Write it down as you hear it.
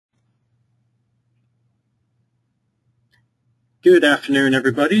Good afternoon,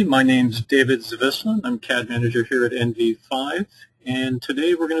 everybody. My name is David Zavisna. I'm CAD manager here at NV5, and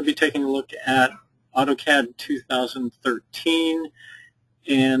today we're going to be taking a look at AutoCAD 2013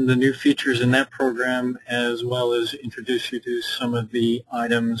 and the new features in that program, as well as introduce you to some of the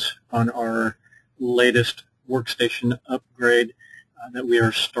items on our latest workstation upgrade that we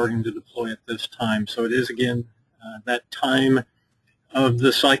are starting to deploy at this time. So it is, again, that time of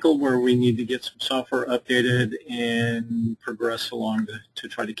the cycle where we need to get some software updated and progress along to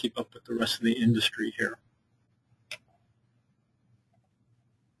try to keep up with the rest of the industry here.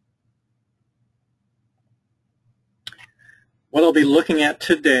 What I'll be looking at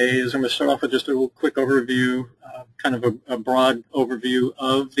today is I'm going to start off with just a little quick overview, kind of a broad overview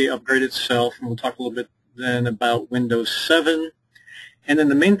of the upgrade itself, and we'll talk a little bit then about Windows 7. And then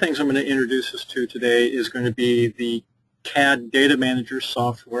the main things I'm going to introduce us to today is going to be the CAD Data Manager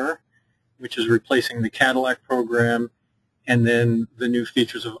software, which is replacing the Cadillac program, and then the new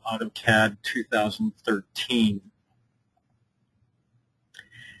features of AutoCAD 2013.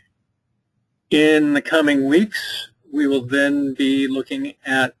 In the coming weeks, we will then be looking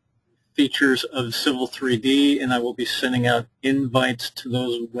at features of Civil 3D, and I will be sending out invites to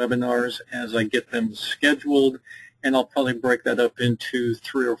those webinars as I get them scheduled, and I'll probably break that up into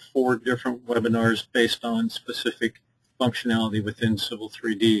 3 or 4 different webinars based on specific functionality within Civil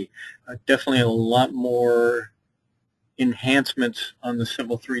 3D. Definitely a lot more enhancements on the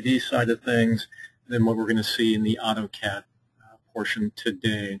Civil 3D side of things than what we're going to see in the AutoCAD portion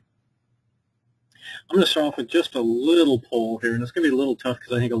today. I'm going to start off with just a little poll here, and it's going to be a little tough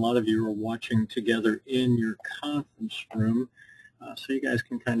because I think a lot of you are watching together in your conference room, so you guys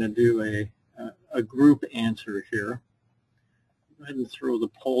can kind of do a group answer here. Go ahead and throw the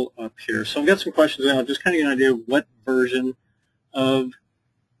poll up here. So I've got some questions now, just kind of get an idea of what version of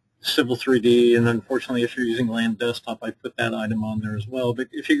Civil 3D, and unfortunately if you're using Land Desktop, I put that item on there as well. But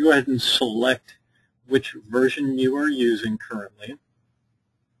if you go ahead and select which version you are using currently,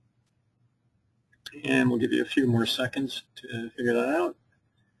 and we'll give you a few more seconds to figure that out.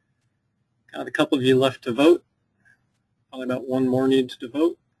 Got a couple of you left to vote. Probably about one more needs to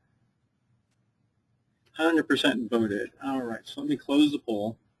vote. 100% voted. All right, so let me close the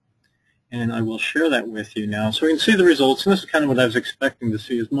poll, and I will share that with you now. So we can see the results, and this is kind of what I was expecting to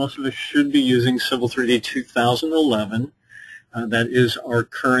see, is most of us should be using Civil 3D 2011. That is our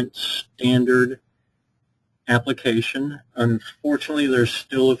current standard application. Unfortunately, there's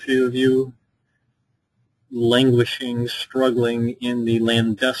still a few of you languishing, struggling in the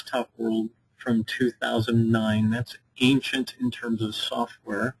Land Desktop world from 2009. That's ancient in terms of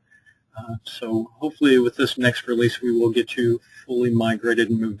software. So hopefully with this next release we will get you fully migrated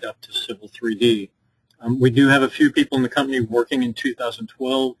and moved up to Civil 3D. We do have a few people in the company working in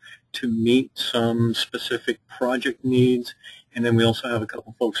 2012 to meet some specific project needs, and then we also have a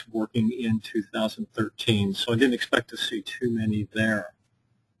couple folks working in 2013. So I didn't expect to see too many there.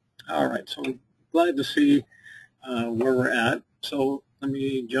 All right, so I'm glad to see where we're at. So let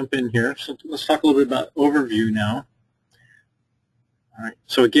me jump in here. So let's talk a little bit about overview now. All right,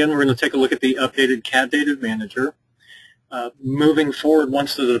 so again, we're going to take a look at the updated CAD Data Manager. Moving forward,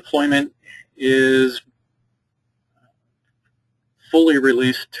 once the deployment is fully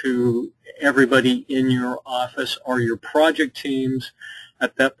released to everybody in your office or your project teams,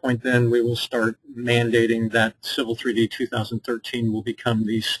 at that point then we will start mandating that Civil 3D 2013 will become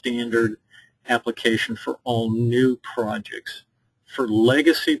the standard application for all new projects. For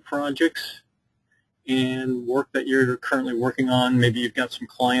legacy projects and work that you're currently working on, maybe you've got some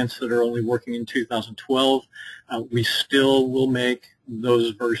clients that are only working in 2012, we still will make those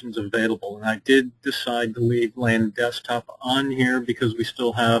versions available. And I did decide to leave Land Desktop on here because we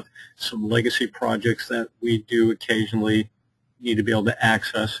still have some legacy projects that we do occasionally need to be able to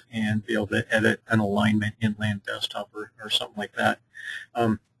access and be able to edit an alignment in Land Desktop or something like that.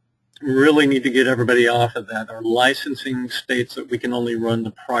 Really need to get everybody off of that. Our licensing states that we can only run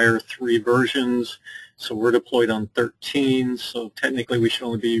the prior 3 versions, so we're deployed on 13, so technically we should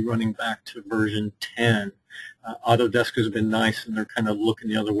only be running back to version 10. Autodesk has been nice, and they're kind of looking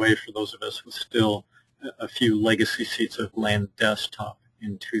the other way for those of us with still a few legacy seats of Land Desktop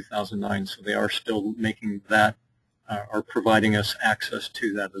in 2009, so they are still making that, are providing us access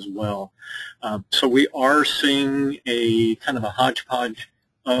to that as well. So we are seeing a kind of a hodgepodge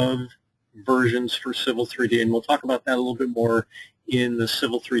of versions for Civil 3D, and we'll talk about that a little bit more in the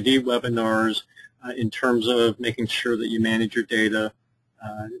Civil 3D webinars in terms of making sure that you manage your data,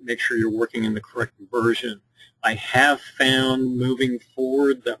 make sure you're working in the correct version. I have found moving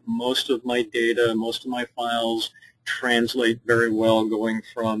forward that most of my data, most of my files translate very well going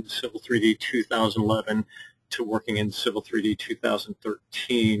from Civil 3D 2011 to working in Civil 3D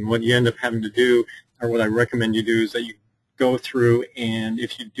 2013. What you end up having to do, or what I recommend you do, is that you go through, and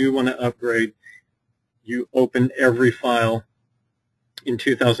if you do want to upgrade, you open every file in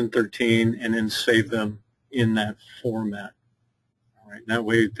 2013 and then save them in that format. All right, that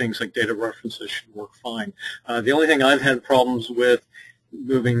way things like data references should work fine. The only thing I've had problems with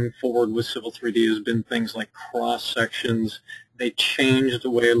moving forward with Civil 3D has been things like cross-sections. They changed the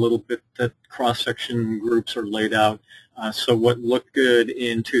way a little bit that cross-section groups are laid out. So what looked good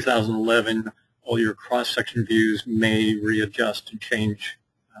in 2011, all your cross-section views may readjust and change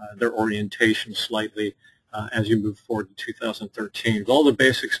their orientation slightly as you move forward to 2013. All the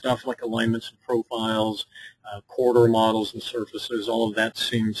basic stuff like alignments and profiles, corridor models and surfaces, all of that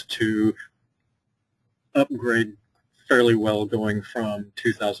seems to upgrade fairly well going from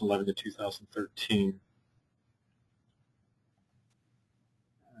 2011 to 2013.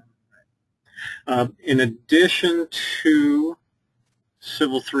 In addition to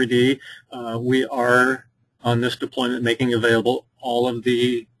Civil 3D, we are on this deployment making available all of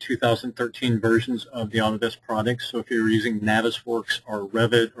the 2013 versions of the Autodesk products. So if you're using Navisworks or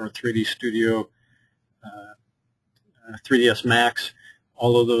Revit or 3D Studio, 3ds Max,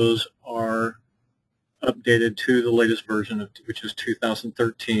 all of those are updated to the latest version, which is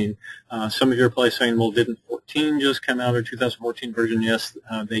 2013. Some of you are probably saying, well, didn't 14 just come out, or 2014 version? Yes,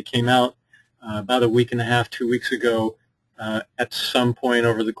 they came out about a week and a half, 2 weeks ago. At some point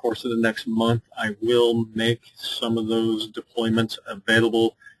over the course of the next month, I will make some of those deployments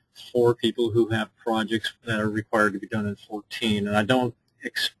available for people who have projects that are required to be done in 14. And I don't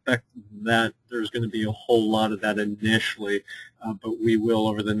expect that there's going to be a whole lot of that initially, but we will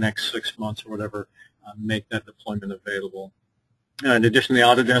over the next 6 months or whatever make that deployment available. In addition to the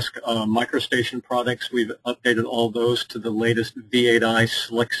Autodesk Workstation products, we've updated all those to the latest V8i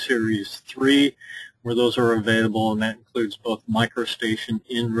Select Series 3, where those are available, and that includes both Workstation,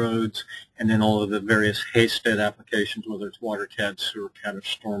 Inroads, and then all of the various Haystead applications, whether it's WaterCAD, SewerCAD, or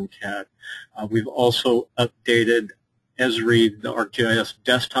StormCAD. We've also updated Esri, the ArcGIS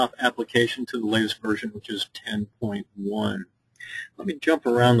desktop application, to the latest version, which is 10.1. Let me jump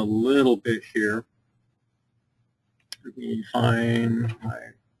around a little bit here. Let me find my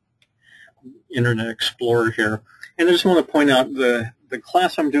Internet Explorer here. And I just want to point out the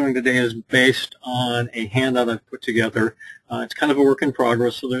class I'm doing today is based on a handout I've put together. It's kind of a work in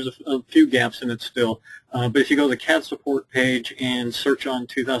progress, so there's a few gaps in it still. But if you go to the CAD support page and search on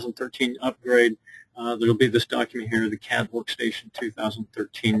 2013 upgrade, there'll be this document here, the CAD Workstation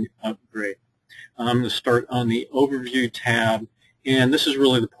 2013 upgrade. I'm going to start on the Overview tab, and this is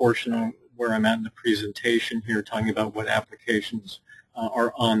really the portion where I'm at in the presentation here, talking about what applications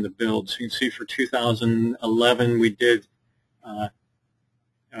are on the build. So you can see for 2011 we did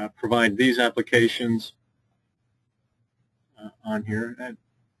provide these applications on here.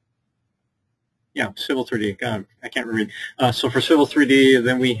 Yeah, Civil 3D. God, I can't read. So for Civil 3D,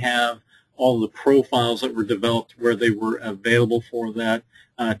 then we have all the profiles that were developed where they were available for that.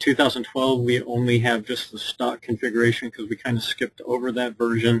 2012, we only have just the stock configuration because we kind of skipped over that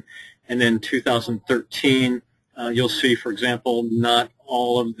version. And then 2013, you'll see, for example, not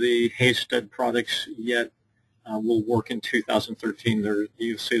all of the Haystead products yet will work in 2013.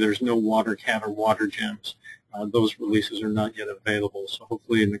 You see there's no WaterCAD or WaterGems. Those releases are not yet available. So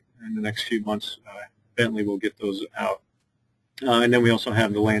hopefully in the next few months, Bentley will get those out. And then we also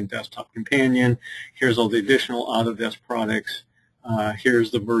have the Land Desktop Companion. Here's all the additional Autodesk products.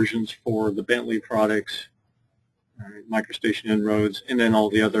 Here's the versions for the Bentley products, Workstation, Inroads, and then all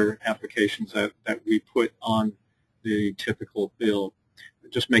the other applications that we put on the typical build.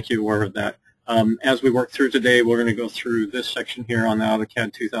 Just make you aware of that. As we work through today, we're going to go through this section here on the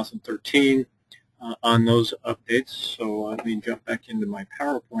AutoCAD 2013 on those updates. So let me jump back into my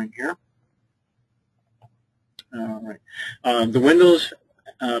PowerPoint here. All right. The Windows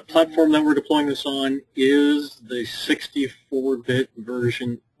platform that we're deploying this on is the 64-bit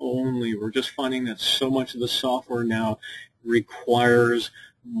version only. We're just finding that so much of the software now requires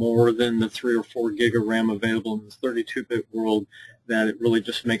more than the 3 or 4 gig of RAM available in the 32-bit world that it really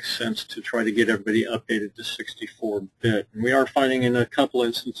just makes sense to try to get everybody updated to 64-bit. And we are finding in a couple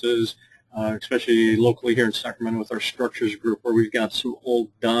instances, especially locally here in Sacramento with our structures group, where we've got some old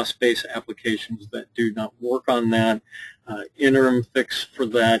DOS-based applications that do not work on that. Interim fix for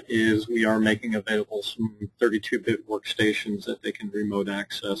that is we are making available some 32-bit workstations that they can remote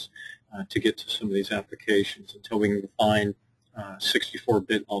access to get to some of these applications until we can find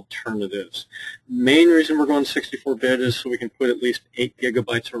 64-bit alternatives. Main reason we're going 64-bit is so we can put at least 8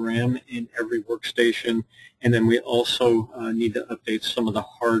 gigabytes of RAM in every workstation, and then we also need to update some of the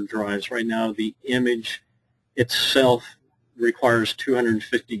hard drives. Right now the image itself requires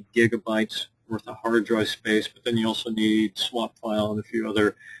 250 gigabytes worth of hard drive space, but then you also need swap file and a few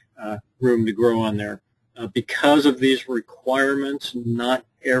other room to grow on there. Because of these requirements, not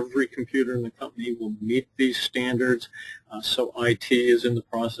every computer in the company will meet these standards, so IT is in the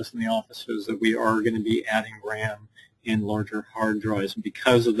process in the offices that we are going to be adding RAM in larger hard drives. And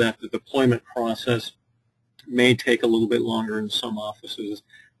because of that, the deployment process may take a little bit longer in some offices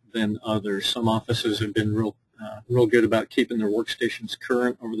than others. Some offices have been real good about keeping their workstations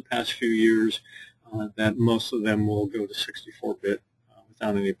current over the past few years, that most of them will go to 64-bit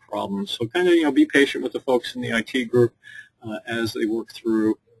without any problems. So kind of, be patient with the folks in the IT group as they work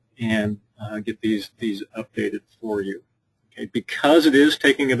through and get these updated for you. Okay, because it is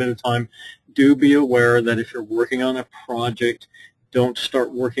taking a bit of time, do be aware that if you're working on a project, don't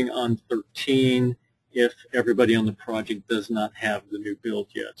start working on 13 if everybody on the project does not have the new build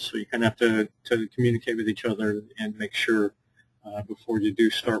yet. So you kind of have to communicate with each other and make sure before you do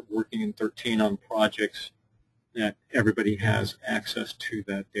start working in 13 on projects that everybody has access to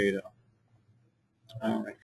that data. All right.